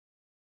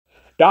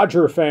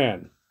Dodger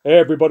fan,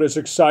 everybody's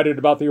excited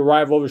about the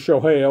arrival of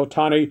Shohei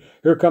Ohtani.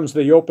 Here comes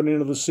the opening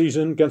of the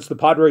season against the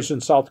Padres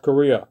in South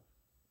Korea.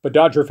 But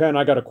Dodger fan,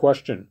 I got a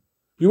question.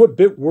 You a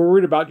bit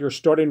worried about your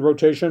starting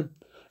rotation?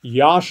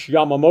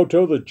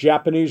 Yamamoto, the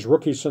Japanese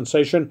rookie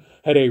sensation,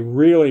 had a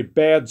really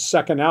bad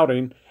second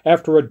outing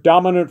after a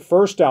dominant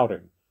first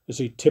outing. Is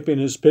he tipping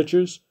his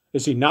pitches?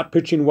 Is he not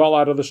pitching well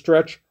out of the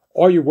stretch?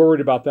 Are you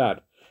worried about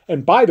that?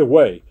 And by the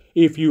way,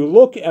 if you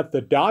look at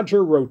the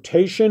Dodger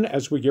rotation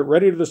as we get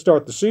ready to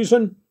start the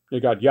season, you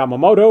got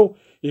Yamamoto,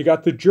 you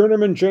got the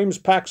journeyman James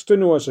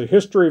Paxton, who has a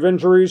history of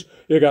injuries,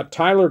 you got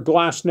Tyler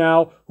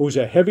Glasnow, who's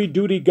a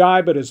heavy-duty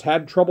guy but has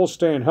had trouble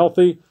staying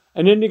healthy,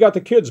 and then you got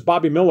the kids,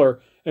 Bobby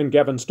Miller and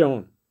Gavin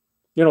Stone.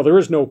 You know, there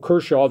is no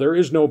Kershaw, there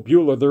is no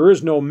Buehler, there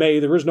is no May,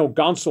 there is no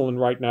Gonsolin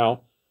right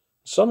now.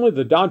 Suddenly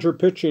the Dodger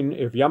pitching,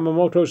 if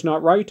Yamamoto's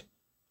not right,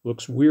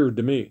 looks weird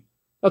to me.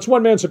 That's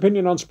one man's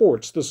opinion on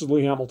sports. This is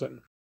Lee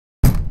Hamilton.